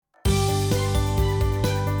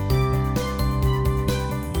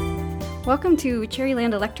Welcome to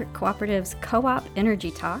Cherryland Electric Cooperative's Co-op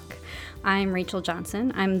Energy Talk. I'm Rachel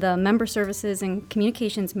Johnson. I'm the Member Services and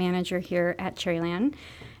Communications Manager here at Cherryland,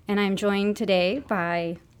 and I'm joined today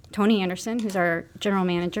by Tony Anderson, who's our General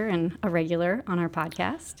Manager and a regular on our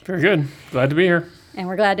podcast. Very good. Glad to be here. And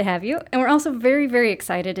we're glad to have you. And we're also very, very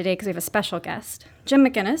excited today because we have a special guest. Jim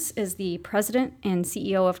McGinnis is the President and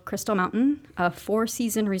CEO of Crystal Mountain, a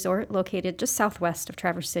four-season resort located just southwest of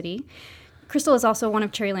Traverse City. Crystal is also one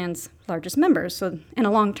of Cherryland's largest members, and a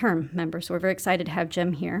long-term member, so we're very excited to have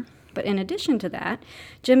Jim here. But in addition to that,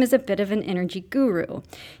 Jim is a bit of an energy guru.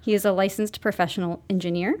 He is a licensed professional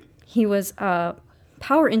engineer. He was a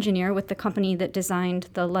power engineer with the company that designed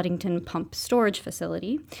the Ludington Pump Storage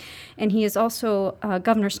Facility. And he is also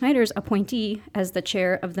Governor Snyder's appointee as the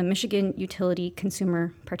chair of the Michigan Utility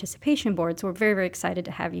Consumer Participation Board. So we're very, very excited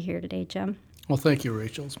to have you here today, Jim. Well, thank you,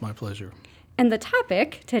 Rachel. It's my pleasure. And the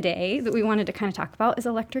topic today that we wanted to kind of talk about is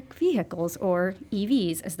electric vehicles, or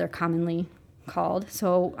EVs as they're commonly called.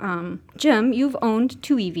 So, Jim, you've owned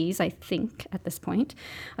two EVs, I think, at this point,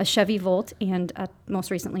 a Chevy Volt and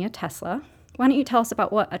most recently a Tesla. Why don't you tell us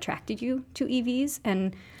about what attracted you to EVs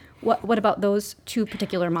and what about those two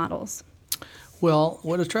particular models? Well,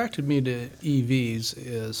 what attracted me to EVs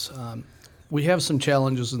is we have some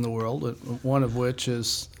challenges in the world, one of which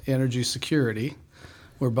is energy security.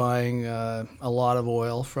 We're buying a lot of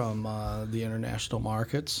oil from the international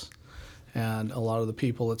markets, and a lot of the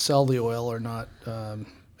people that sell the oil are not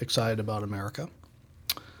excited about America.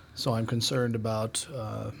 So I'm concerned about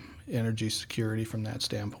energy security from that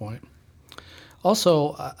standpoint.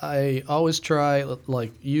 Also, I always try,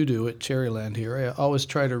 like you do at Cherryland here, I always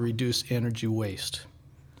try to reduce energy waste.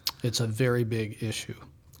 It's a very big issue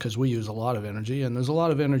because we use a lot of energy, and there's a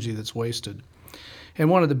lot of energy that's wasted. And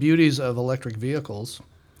one of the beauties of electric vehicles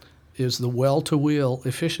is the well-to-wheel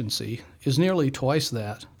efficiency is nearly twice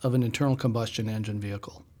that of an internal combustion engine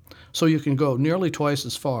vehicle. So you can go nearly twice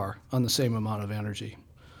as far on the same amount of energy.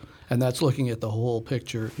 And that's looking at the whole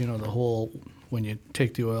picture, the whole, when you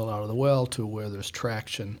take the oil out of the well to where there's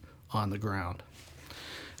traction on the ground.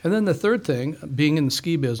 And then the third thing, being in the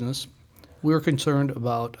ski business, we're concerned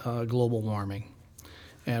about global warming.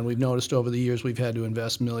 And we've noticed over the years we've had to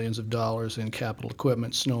invest millions of dollars in capital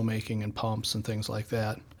equipment, snowmaking and pumps and things like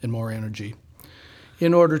that, and more energy,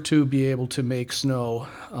 in order to be able to make snow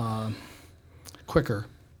quicker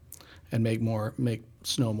and make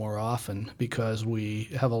snow more often, because we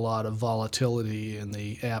have a lot of volatility in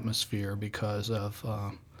the atmosphere because of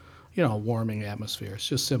warming atmosphere. It's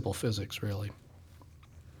just simple physics, really.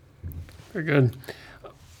 Very good.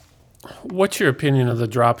 What's your opinion of the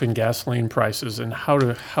drop in gasoline prices, and how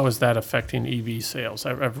is that affecting EV sales?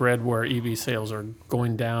 I've read where EV sales are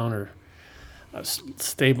going down or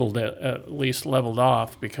stable, at least leveled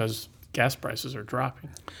off, because gas prices are dropping.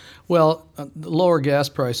 Well, the lower gas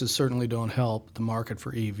prices certainly don't help the market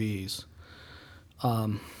for EVs.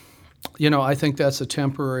 I think that's a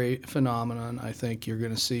temporary phenomenon. I think you're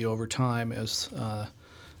going to see over time as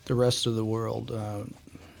the rest of the world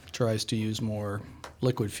tries to use more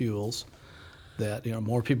liquid fuels, that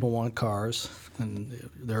more people want cars, and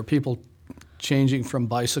there are people changing from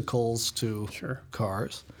bicycles to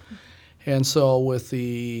cars. And so with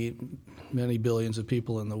the many billions of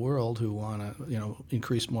people in the world who want to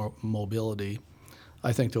increase more mobility,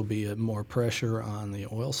 I think there'll be more pressure on the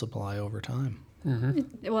oil supply over time.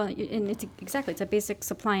 Mm-hmm. Well, and it's a basic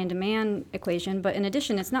supply and demand equation, but in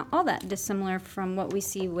addition, it's not all that dissimilar from what we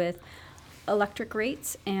see with electric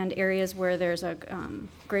rates and areas where there's a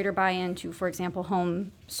greater buy-in to, for example,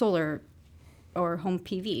 home solar or home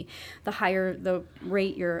PV. The higher the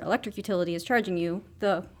rate your electric utility is charging you,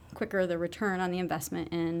 the quicker the return on the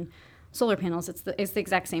investment in solar panels. It's the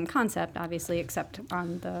exact same concept, obviously, except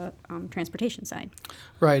on the transportation side.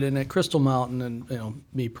 Right, and at Crystal Mountain, and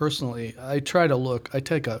me personally, I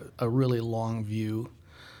take a really long view.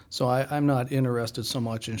 So I'm not interested so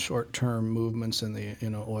much in short-term movements in the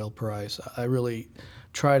oil price. I really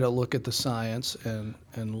try to look at the science and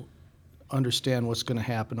understand what's going to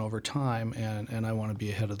happen over time, and I want to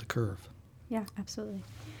be ahead of the curve. Yeah, absolutely.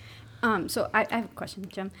 So I have a question,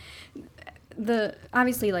 Jim.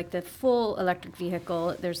 Obviously, like the full electric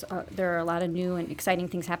vehicle, there are a lot of new and exciting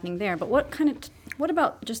things happening there. But what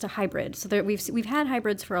about just a hybrid? So we've had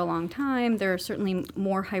hybrids for a long time. There are certainly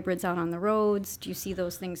more hybrids out on the roads. Do you see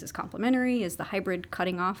those things as complementary? Is the hybrid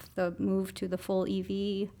cutting off the move to the full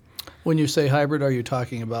EV? When you say hybrid, are you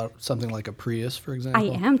talking about something like a Prius, for example?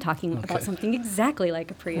 I am talking about something exactly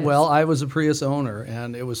like a Prius. Well, I was a Prius owner,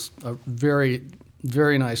 and it was a very,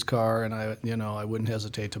 very nice car, and I wouldn't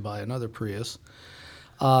hesitate to buy another Prius.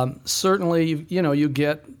 Certainly, you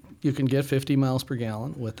get you can get 50 miles per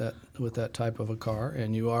gallon with that type of a car,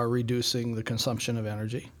 and you are reducing the consumption of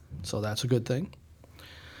energy, so that's a good thing.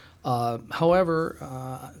 However,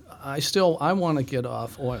 I want to get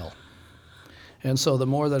off oil. And so the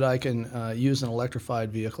more that I can use an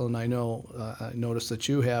electrified vehicle, and I noticed that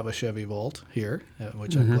you have a Chevy Volt here,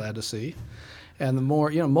 which I'm glad to see. And the more,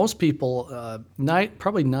 most people,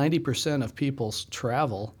 probably 90% of people's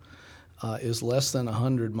travel is less than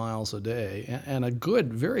 100 miles a day, and a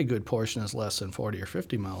very good portion is less than 40 or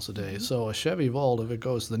 50 miles a day. So a Chevy Volt, if it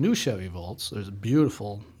goes, the new Chevy Volts, there's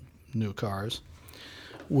beautiful new cars,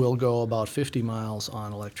 will go about 50 miles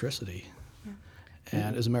on electricity.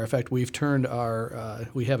 And as a matter of fact, we've turned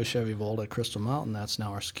we have a Chevy Volt at Crystal Mountain. That's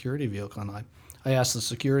now our security vehicle. And I asked the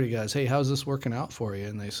security guys, hey, how's this working out for you?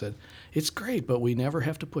 And they said, it's great, but we never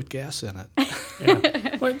have to put gas in it.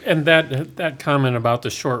 Yeah. Well, and that comment about the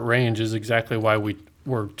short range is exactly why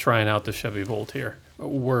we're trying out the Chevy Volt here.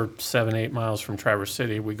 We're 7-8 miles from Traverse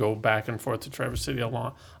City. We go back and forth to Traverse City a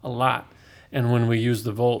lot. And when we use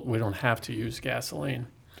the Volt, we don't have to use gasoline.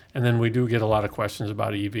 And then we do get a lot of questions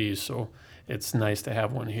about EVs, so it's nice to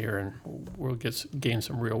have one here, and we'll gain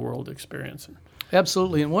some real-world experience.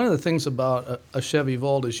 Absolutely, and one of the things about a Chevy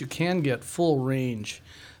Volt is you can get full range.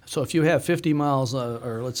 So if you have 50 miles,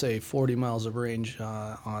 or let's say 40 miles of range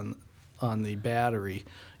on the battery,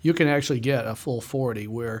 you can actually get a full 40,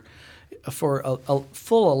 where for a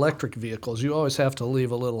full electric vehicles, you always have to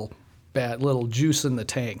leave a little juice in the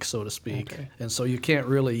tank, so to speak. Okay. And so you can't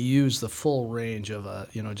really use the full range of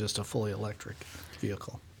just a fully electric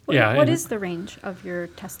vehicle. What is the range of your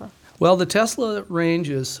Tesla? Well, the Tesla range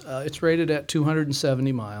is it's rated at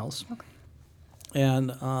 270 miles. Okay. And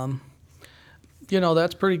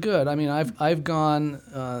that's pretty good. I mean, I've gone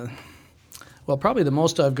probably the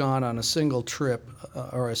most I've gone on a single trip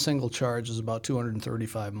or a single charge is about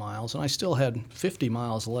 235 miles, and I still had 50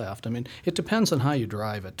 miles left. I mean, it depends on how you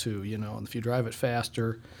drive it too. If you drive it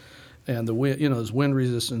faster, and the wind, there's wind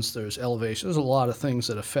resistance, there's elevation, there's a lot of things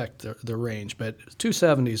that affect the range. But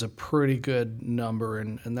 270 is a pretty good number,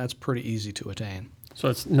 and that's pretty easy to attain. So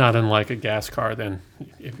it's not unlike a gas car then.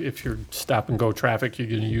 If you're stop-and-go traffic, you're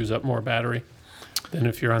going to use up more battery than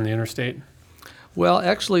if you're on the interstate? Well,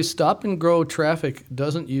 actually, stop-and-go traffic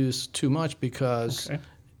doesn't use too much because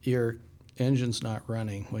your engine's not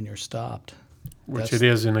running when you're stopped. Which it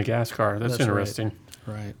is in a gas car. That's interesting.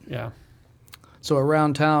 Right. Yeah. So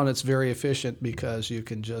around town, it's very efficient because you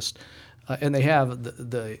can just, and they have,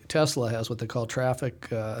 the Tesla has what they call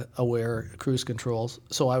traffic-aware cruise controls.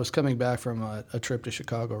 So I was coming back from a trip to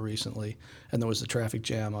Chicago recently, and there was a traffic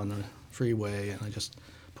jam on the freeway, and I just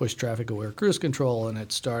pushed traffic-aware cruise control, and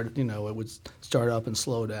it started, it would start up and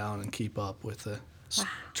slow down and keep up with the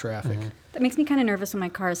traffic. Mm-hmm. That makes me kind of nervous when my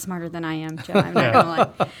car is smarter than I am, Jim. I'm not going to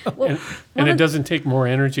lie. Well, and it doesn't take more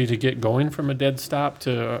energy to get going from a dead stop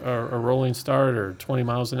to a rolling start or 20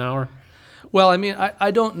 miles an hour? Well, I mean, I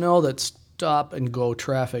don't know that stop-and-go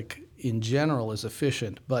traffic in general is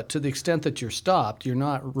efficient, but to the extent that you're stopped, you're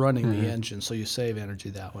not running the engine, so you save energy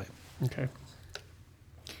that way. Okay.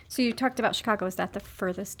 So you talked about Chicago. Is that the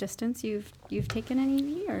furthest distance you've taken an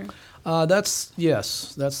EV, or? That's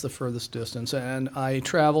the furthest distance. And I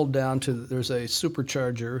traveled down to, there's a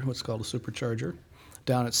supercharger, what's called a supercharger,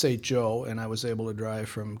 down at St. Joe, and I was able to drive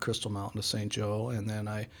from Crystal Mountain to St. Joe, and then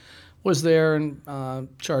I was there and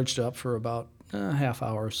charged up for about a half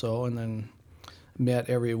hour or so, and then met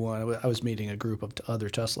everyone. I was meeting a group of other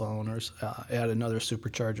Tesla owners at another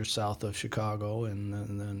supercharger south of Chicago, and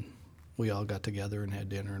then we all got together and had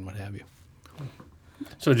dinner and what have you.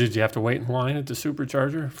 So did you have to wait in line at the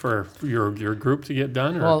supercharger for your group to get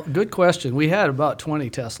done? Or? Well, good question. We had about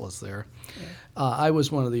 20 Teslas there. I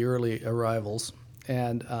was one of the early arrivals.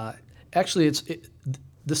 And actually,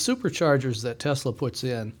 the superchargers that Tesla puts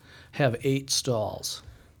in have 8 stalls.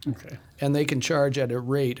 Okay. And they can charge at a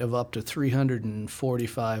rate of up to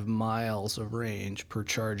 345 miles of range per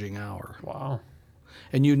charging hour. Wow.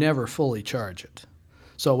 And you never fully charge it.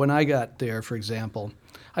 So when I got there, for example,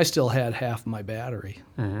 I still had half my battery.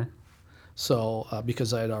 Mm-hmm. So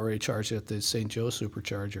because I had already charged it at the St. Joe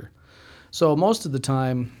supercharger. So most of the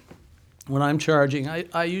time when I'm charging,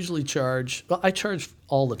 I usually charge, I charge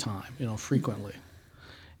all the time, frequently.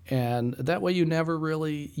 And that way you never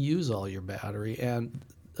really use all your battery. And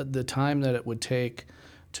the time that it would take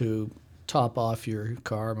to top off your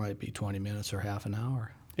car might be 20 minutes or half an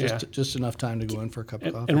hour. Just enough time to go in for a cup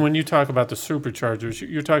of coffee. And when you talk about the superchargers,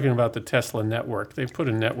 you're talking about the Tesla network. They put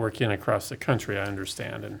a network in across the country, I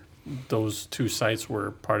understand, and those 2 sites were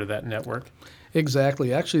part of that network?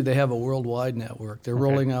 Exactly. Actually, they have a worldwide network. They're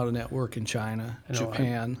rolling out a network in China,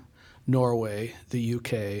 Japan, Norway, the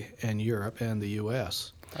UK, and Europe, and the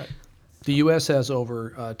US. Right. The U.S. has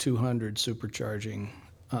over 200 supercharging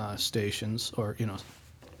stations, or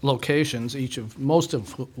locations, most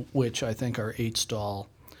of which I think are 8-stall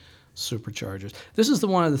superchargers. This is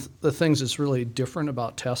one of the things that's really different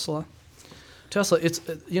about Tesla. Tesla, it's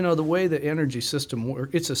the way the energy system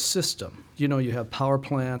works. It's a system. You have power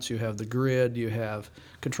plants, you have the grid, you have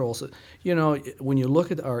controls. When you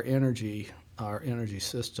look at our energy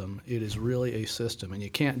system, it is really a system, and you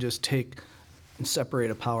can't just take and separate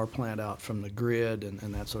a power plant out from the grid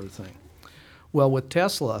and that sort of thing. Well, with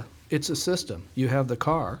Tesla, it's a system. You have the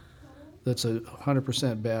car, that's a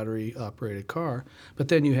 100% battery-operated car, but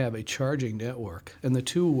then you have a charging network, and the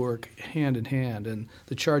two work hand in hand, and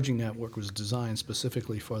the charging network was designed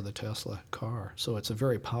specifically for the Tesla car, so it's a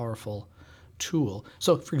very powerful tool.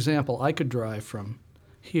 So, for example, I could drive from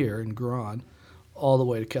here in Grand all the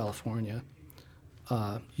way to California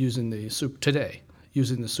using the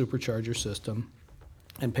supercharger system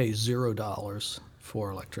and pay $0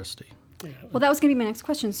 for electricity. Well, that was going to be my next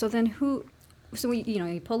question. So then you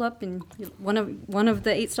pull up and one of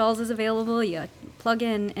the 8 stalls is available, you plug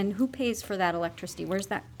in, and who pays for that electricity? Where's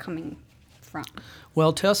that coming from?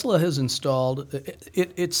 Well, Tesla has installed,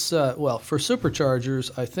 for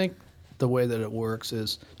superchargers, I think the way that it works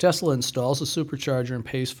is Tesla installs a supercharger and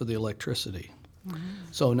pays for the electricity. Mm-hmm.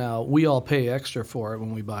 So now we all pay extra for it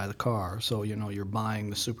when we buy the car, so you're buying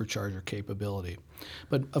the supercharger capability.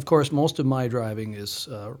 But of course, most of my driving is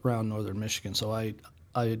around northern Michigan, so I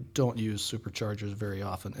don't use superchargers very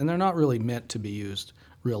often, and they're not really meant to be used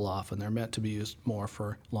real often. They're meant to be used more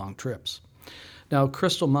for long trips. Now,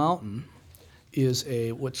 Crystal Mountain is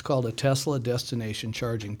what's called a Tesla Destination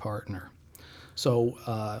Charging Partner.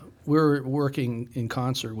 So we're working in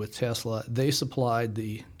concert with Tesla. They supplied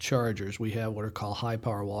the chargers. We have what are called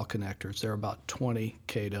high-power wall connectors. They're about 20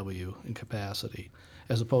 kW in capacity,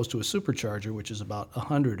 as opposed to a supercharger, which is about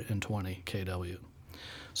 120 kW.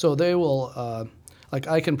 So they will,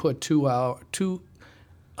 I can put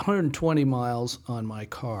 120 miles on my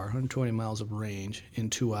car, 120 miles of range in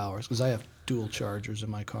 2 hours, because I have dual chargers in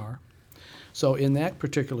my car. So in that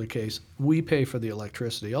particular case, we pay for the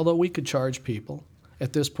electricity, although we could charge people.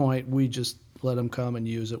 At this point, we just let them come and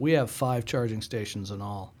use it. We have 5 charging stations in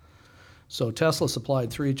all. So Tesla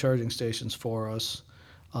supplied 3 charging stations for us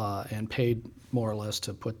and paid more or less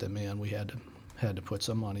to put them in. We had to put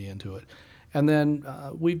some money into it. And then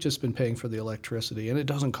we've just been paying for the electricity, and it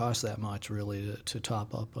doesn't cost that much, really, to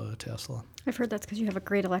top up a Tesla. I've heard that's because you have a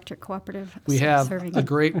great electric cooperative. We have a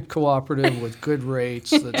great cooperative with good rates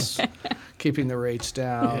that's keeping the rates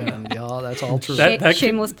down, and that's all true.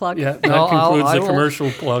 Shameless plug. Yeah, that concludes the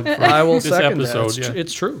commercial plug for I will this second episode. That.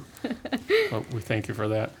 It's true. Well, we thank you for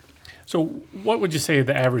that. So what would you say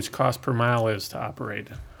the average cost per mile is to operate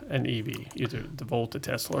an EV, either the Volt, the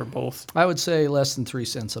Tesla, or both? I would say less than 3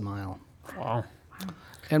 cents a mile. Wow.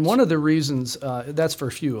 And one of the reasons, that's for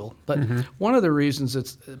fuel, but one of the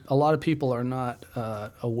reasons a lot of people are not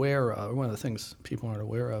aware of, one of the things people aren't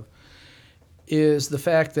aware of, is the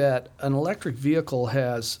fact that an electric vehicle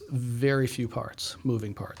has very few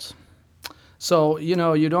moving parts. So, you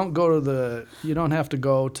don't have to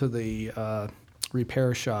go to the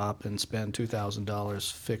repair shop and spend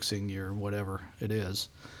 $2,000 fixing your whatever it is.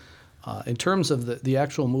 In terms of the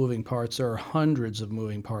actual moving parts, there are hundreds of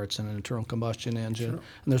moving parts in an internal combustion engine,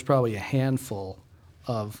 and there's probably a handful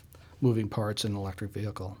of moving parts in an electric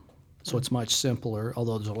vehicle. So it's much simpler,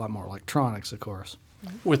 although there's a lot more electronics, of course.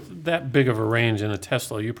 With that big of a range in a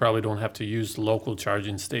Tesla, you probably don't have to use local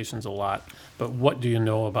charging stations a lot. But what do you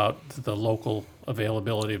know about the local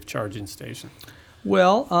availability of charging stations?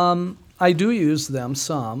 Well, I do use them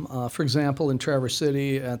some. For example, in Traverse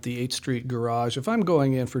City at the 8th Street Garage, if I'm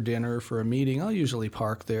going in for dinner or for a meeting, I'll usually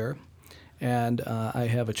park there. And I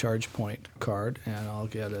have a ChargePoint card, and I'll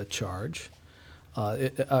get a charge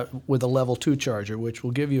with a level 2 charger, which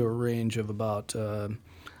will give you a range of about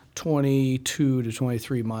 22 to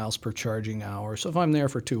 23 miles per charging hour. So if I'm there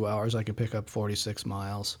for 2 hours, I can pick up 46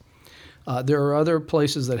 miles. There are other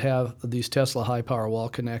places that have these Tesla high-power wall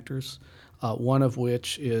connectors. One of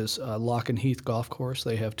which is Lock and Heath Golf Course.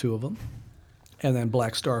 They have 2 of them. And then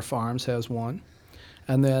Black Star Farms has one.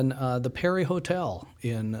 And then the Perry Hotel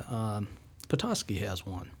in Petoskey has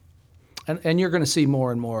one. And you're going to see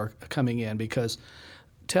more and more coming in because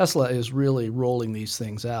Tesla is really rolling these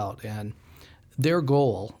things out. And their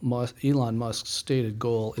goal, Elon Musk's stated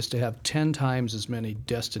goal, is to have 10 times as many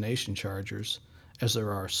destination chargers as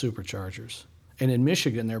there are superchargers. And in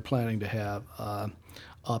Michigan, they're planning to have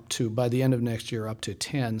by the end of next year, up to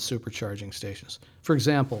 10 supercharging stations. For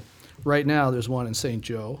example, right now there's one in St.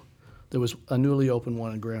 Joe, There was a newly opened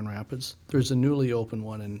one in Grand Rapids. There's a newly opened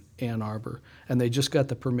one in Ann Arbor, and they just got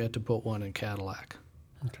the permit to put one in Cadillac.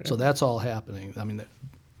 Okay. So that's all happening. I mean,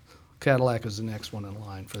 Cadillac is the next one in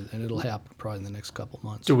line, and it'll happen probably in the next couple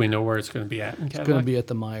months. Do we know where it's going to be at in Cadillac? It's going to be at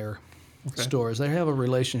the Meyer Okay. stores. They have a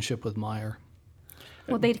relationship with Meyer.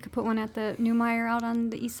 Well, they could put one at the new Meyer out on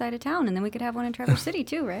the east side of town, and then we could have one in Traverse City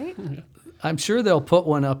too, right? I'm sure they'll put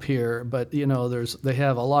one up here, but they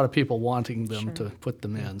have a lot of people wanting them Sure. to put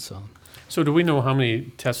them in. So do we know how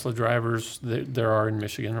many Tesla drivers there are in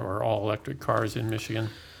Michigan, or all electric cars in Michigan?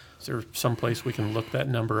 Is there some place we can look that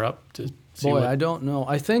number up to see Boy, what? I don't know.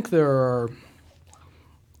 I think there are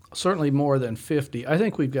certainly more than 50. I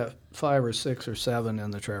think we've got 5 or 6 or 7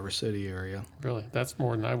 in the Traverse City area. Really, that's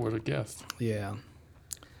more than I would have guessed. Yeah.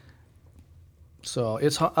 So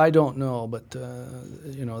I don't know, but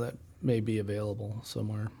that may be available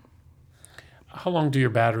somewhere. How long do your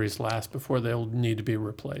batteries last before they'll need to be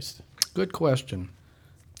replaced? Good question.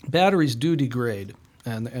 Batteries do degrade,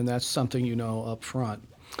 and that's something you know up front.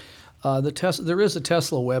 There is a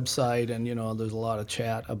Tesla website, and there's a lot of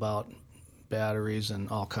chat about batteries and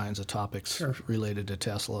all kinds of topics Sure. related to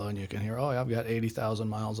Tesla, and you can hear, I've got 80,000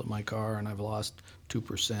 miles of my car, and I've lost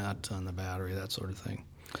 2% on the battery, that sort of thing.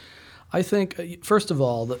 I think, first of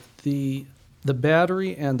all, the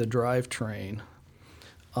battery and the drivetrain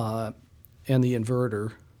and the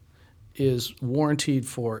inverter is warranted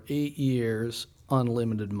for 8 years,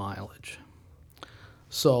 unlimited mileage.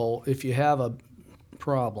 So if you have a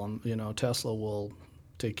problem, Tesla will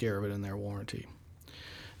take care of it in their warranty.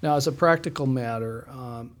 Now, as a practical matter,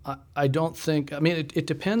 I don't think, it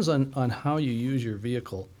depends on how you use your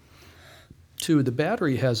vehicle. Too, the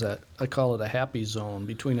battery has I call it a happy zone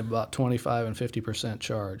between about 25 and 50%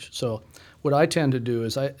 charge. So what I tend to do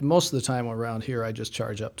is most of the time around here, I just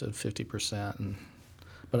charge up to 50%,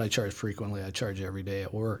 but I charge frequently. I charge every day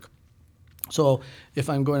at work. So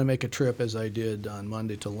if I'm going to make a trip, as I did on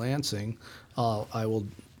Monday to Lansing, I will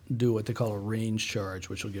do what they call a range charge,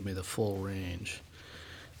 which will give me the full range.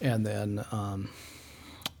 And then,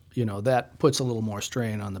 that puts a little more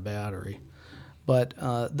strain on the battery. But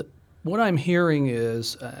what I'm hearing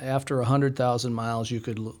is after 100,000 miles, you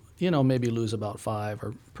could, maybe lose about 5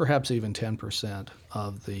 or perhaps even 10%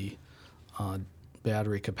 of the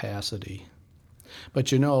battery capacity.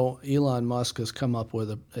 But Elon Musk has come up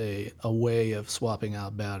with a way of swapping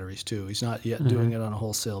out batteries too. He's not yet doing it on a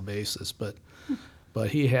wholesale basis, but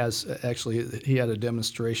he has he had a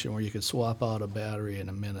demonstration where you could swap out a battery in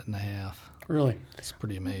a minute and a half. Really? It's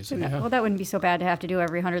pretty amazing. Yeah. Well, that wouldn't be so bad to have to do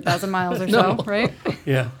every 100,000 miles or so, right?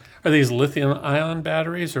 Yeah. Are these lithium-ion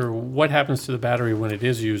batteries, or what happens to the battery when it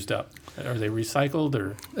is used up? Are they recycled,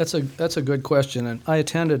 or? That's a good question, and I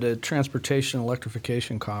attended a transportation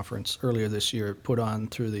electrification conference earlier this year, put on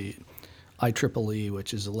through the IEEE,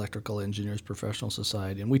 which is Electrical Engineers Professional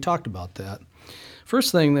Society, and we talked about that.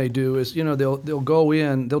 First thing they do is, they'll go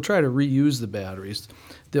in, they'll try to reuse the batteries.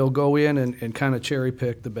 They'll go in and kind of cherry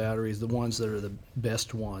pick the batteries, the ones that are the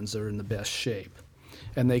best ones, that are in the best shape.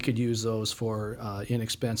 And they could use those for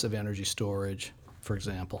inexpensive energy storage, for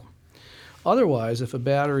example. Otherwise, if a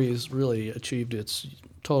battery has really achieved its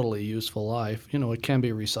totally useful life, it can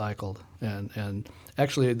be recycled. And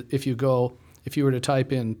actually, if you were to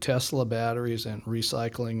type in Tesla batteries and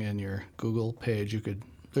recycling in your Google page,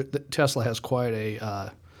 Tesla has quite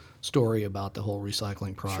a story about the whole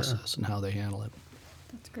recycling process and how they handle it.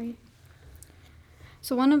 That's great.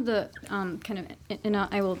 So one of the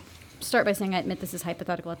I will start by saying I admit this is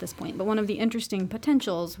hypothetical at this point, but one of the interesting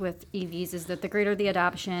potentials with EVs is that the greater the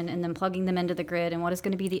adoption and then plugging them into the grid and what is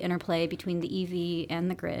going to be the interplay between the EV and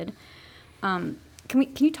the grid. Can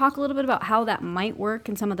you talk a little bit about how that might work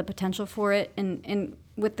and some of the potential for it? And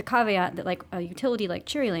with the caveat that like a utility like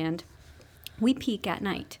Cherryland, we peak at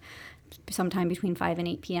night, sometime between 5 and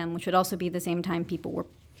 8 p.m., which would also be the same time people were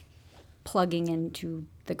plugging into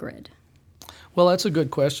the grid. Well, that's a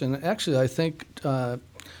good question. Actually, I think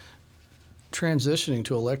transitioning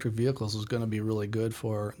to electric vehicles is going to be really good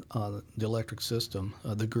for the electric system,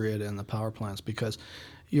 the grid, and the power plants, because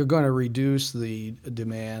you're going to reduce the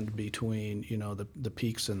demand between the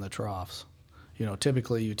peaks and the troughs.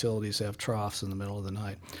 Typically utilities have troughs in the middle of the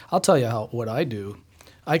night. I'll tell you what I do.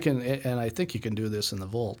 I can, and I think you can do this in the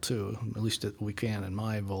Volt too. At least we can in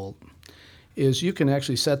my Volt. Is you can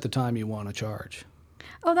actually set the time you want to charge.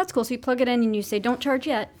 Oh, that's cool. So you plug it in and you say, don't charge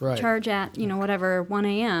yet. Right. Charge at, 1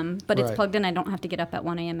 a.m. But it's Right. plugged in. I don't have to get up at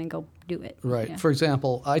 1 a.m. and go do it. Right. Yeah. For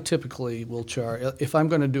example, I typically will charge, if I'm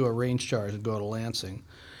going to do a range charge and go to Lansing,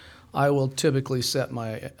 I will typically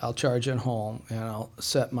I'll charge at home, and I'll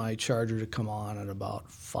set my charger to come on at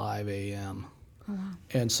about 5 a.m.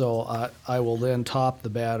 And so I will then top the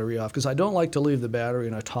battery off, because I don't like to leave the battery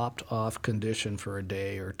in a topped off condition for a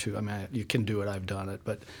day or two. I mean, you can do it, I've done it,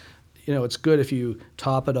 but it's good if you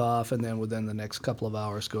top it off and then within the next couple of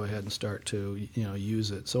hours go ahead and start to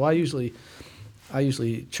use it. So I usually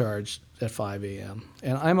charge at 5 a.m.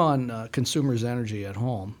 And I'm on Consumers Energy at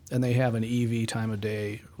home, and they have an EV time of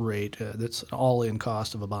day rate that's an all-in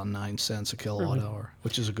cost of about 9 cents a kilowatt hour,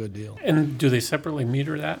 which is a good deal. And do they separately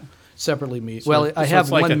meter that? Separately meter. So, well, I have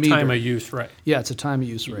it's like one a meter. time of use rate. Yeah, it's a time of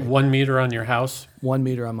use rate. 1 meter on your house, 1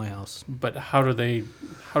 meter on my house. but how do they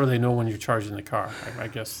know when you're charging the car? I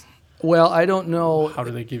guess. Well, I don't know. How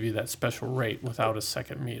do they give you that special rate without a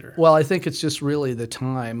second meter? Well, I think it's just really the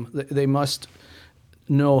time. They must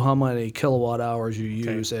know how many kilowatt hours you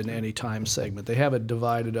use in any time segment. They have it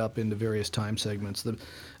divided up into various time segments.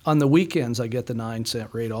 On the weekends, I get the 9-cent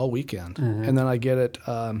rate all weekend, and then I get it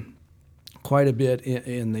quite a bit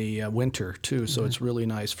in the winter too. So it's really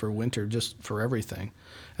nice for winter, just for everything.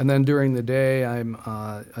 And then during the day,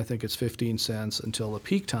 I think it's 15 cents until the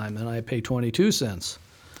peak time, and I pay 22 cents.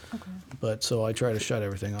 Okay. But so I try to shut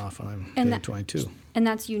everything off when I'm paying 22. And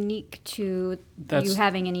that's unique to you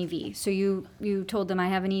having an EV. So you told them I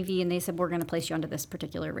have an EV, and they said we're going to place you onto this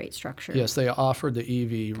particular rate structure. Yes, they offered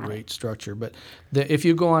the EV rate structure, but if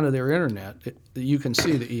you go onto their internet, you can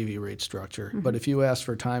see the EV rate structure. But if you ask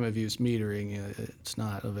for time of use metering, it's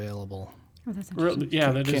not available. Oh, that's interesting.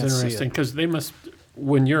 Yeah, that is interesting, because they must,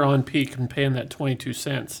 when you're on peak and paying that 22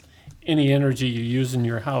 cents, any energy you use in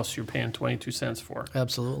your house, you're paying 22 cents for.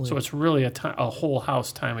 Absolutely. So it's really a whole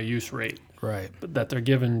house time of use rate. Right. That they're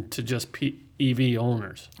given to just EV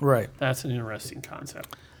owners. Right. That's an interesting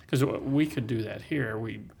concept, because we could do that here.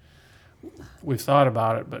 We've thought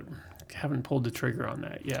about it, but haven't pulled the trigger on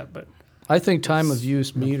that yet. But I think time of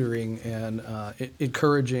use metering and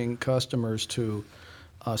encouraging customers to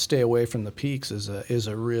stay away from the peaks is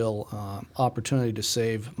a real opportunity to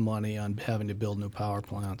save money on having to build new power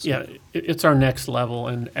plants. Yeah, it's our next level,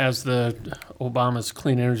 and as the Obama's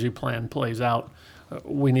clean energy plan plays out,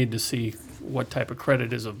 we need to see what type of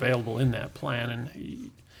credit is available in that plan, and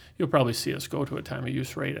you'll probably see us go to a time of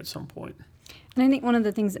use rate at some point. And I think one of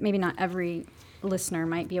the things that maybe not every listener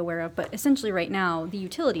might be aware of, but essentially right now, the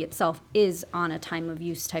utility itself is on a time of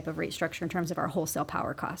use type of rate structure in terms of our wholesale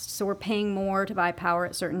power costs. So we're paying more to buy power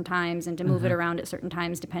at certain times and to move it around at certain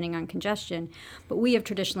times depending on congestion. But we have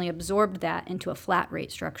traditionally absorbed that into a flat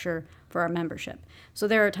rate structure for our membership. So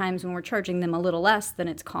there are times when we're charging them a little less than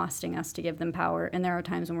it's costing us to give them power, and there are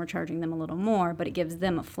times when we're charging them a little more, but it gives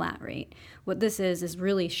them a flat rate. What this is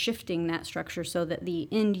really shifting that structure so that the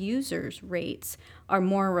end users' rates are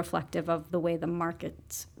more reflective of the way the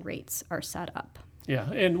market's rates are set up.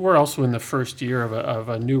 Yeah, and we're also in the first year of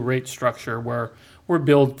a new rate structure where we're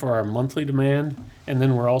billed for our monthly demand, and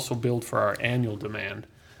then we're also billed for our annual demand,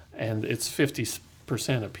 and it's 50%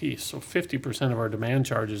 apiece. So 50% of our demand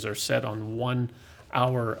charges are set on 1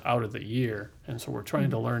 hour out of the year, and so we're trying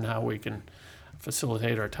to learn how we can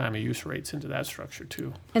facilitate our time of use rates into that structure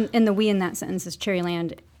too. And the we in that sentence is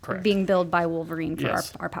Cherryland Correct. being billed by Wolverine for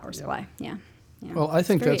Yes. our power supply. Yeah. Well, I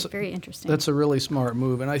think It's that's very interesting. That's a really smart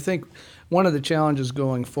move, and I think one of the challenges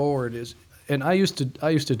going forward is, and I used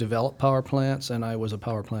to develop power plants, and I was a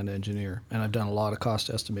power plant engineer, and I've done a lot of cost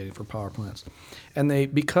estimating for power plants, and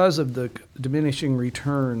because of the diminishing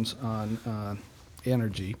returns on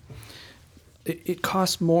energy, it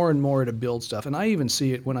costs more and more to build stuff, and I even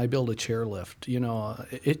see it when I build a chairlift.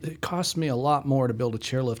 It costs me a lot more to build a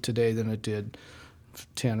chairlift today than it did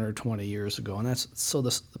 10 or 20 years ago, and that's so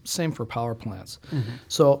the same for power plants.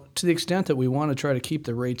 So to the extent that we want to try to keep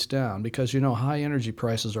the rates down, because high energy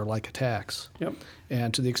prices are like a tax. Yep.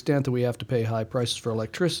 And to the extent that we have to pay high prices for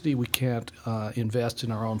electricity, we can't invest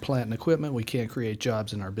in our own plant and equipment. We can't create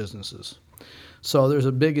jobs in our businesses. So there's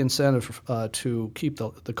a big incentive to keep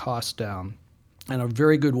the costs down, and a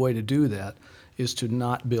very good way to do that is to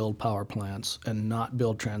not build power plants and not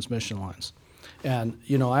build transmission lines. And,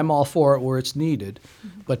 I'm all for it where it's needed,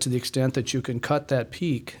 but to the extent that you can cut that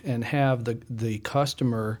peak and have the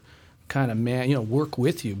customer kind of work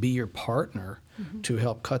with you, be your partner to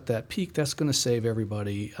help cut that peak, that's going to save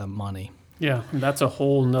everybody money. Yeah, and that's a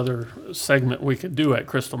whole nother segment we could do at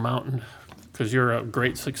Crystal Mountain, because you're a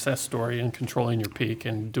great success story in controlling your peak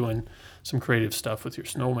and doing some creative stuff with your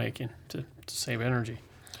snowmaking to save energy.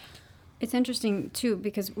 It's interesting too,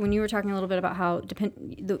 because when you were talking a little bit about how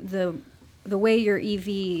the way your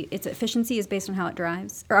EV, its efficiency is based on how it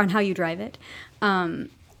drives, or on how you drive it.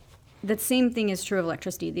 The same thing is true of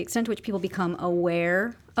electricity. The extent to which people become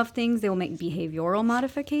aware of things, they will make behavioral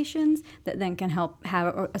modifications that then can help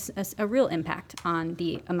have a real impact on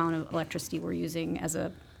the amount of electricity we're using as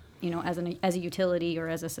a as a utility or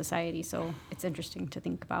as a society. So it's interesting to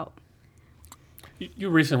think about. You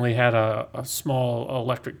recently had a small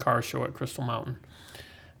electric car show at Crystal Mountain.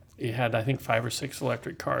 You had, I think, 5 or 6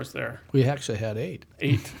 electric cars there. We actually had 8.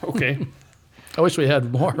 8, okay. I wish we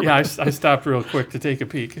had more. Yeah, I stopped real quick to take a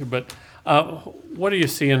peek. But what are you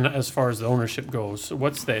seeing as far as the ownership goes?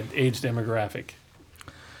 What's the age demographic?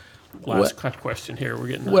 Last question here. We're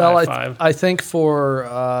getting well, high five. I think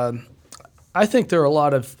I think there are a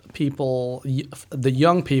lot of people, the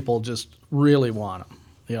young people just really want them.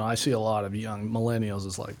 I see a lot of young millennials.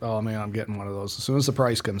 It's like, oh man, I'm getting one of those as soon as the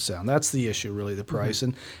price comes down. That's the issue, really, the price.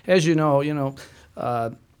 Mm-hmm. And as you know,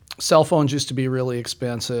 cell phones used to be really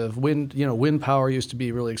expensive. Wind power used to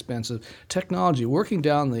be really expensive. Technology, working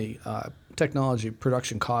down the technology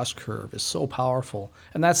production cost curve is so powerful,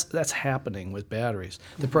 and that's happening with batteries.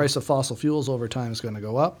 The price of fossil fuels over time is going to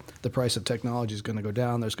go up. The price of technology is going to go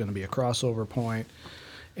down. There's going to be a crossover point,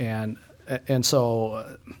 and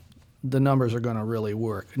so the numbers are going to really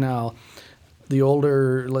work. Now, the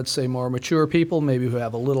older, let's say more mature people, maybe who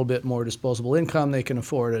have a little bit more disposable income, they can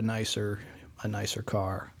afford a nicer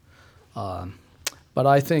car. But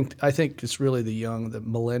I think it's really the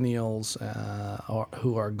millennials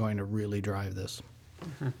who are going to really drive this.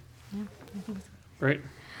 Mm-hmm. Yeah, I think so. Great.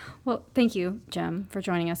 Well, thank you, Jim, for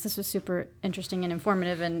joining us. This was super interesting and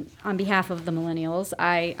informative. And on behalf of the millennials,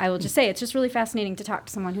 I will just say it's just really fascinating to talk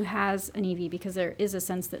to someone who has an EV, because there is a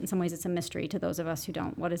sense that in some ways it's a mystery to those of us who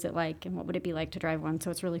don't. What is it like, and what would it be like to drive one?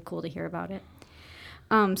 So it's really cool to hear about it.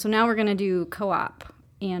 So now we're going to do co-op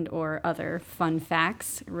and or other fun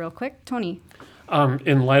facts real quick. Tony.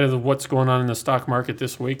 In light of what's going on in the stock market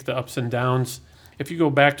this week, the ups and downs, if you go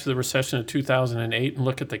back to the recession of 2008 and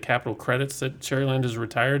look at the capital credits that Sharyland has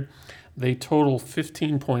retired, they total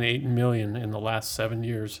 $15.8 million in the last 7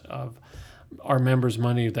 years of our members'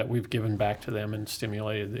 money that we've given back to them and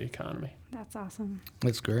stimulated the economy. That's awesome.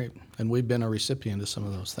 That's great. And we've been a recipient of some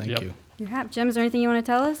of those. Thank you. You have. Jim, is there anything you want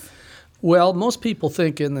to tell us? Well, most people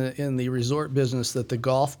think in the resort business that the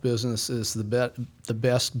golf business is the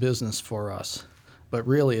best business for us, but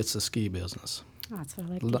really it's the ski business. Oh, that's what I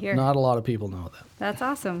like to hear. Not a lot of people know that. That's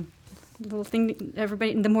awesome. Little thing,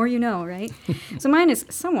 everybody, the more you know, right? So mine is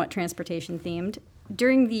somewhat transportation themed.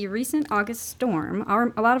 During the recent August storm,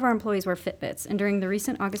 a lot of our employees wear Fitbits, and during the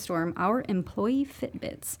recent August storm, our employee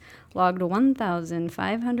Fitbits logged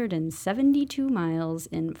 1,572 miles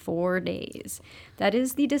in 4 days. That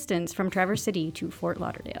is the distance from Traverse City to Fort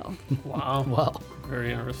Lauderdale. Wow. Wow.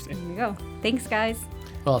 Very interesting. There you go. Thanks, guys.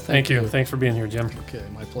 Well, thank you. Thanks for being here, Jim. Okay,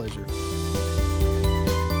 my pleasure.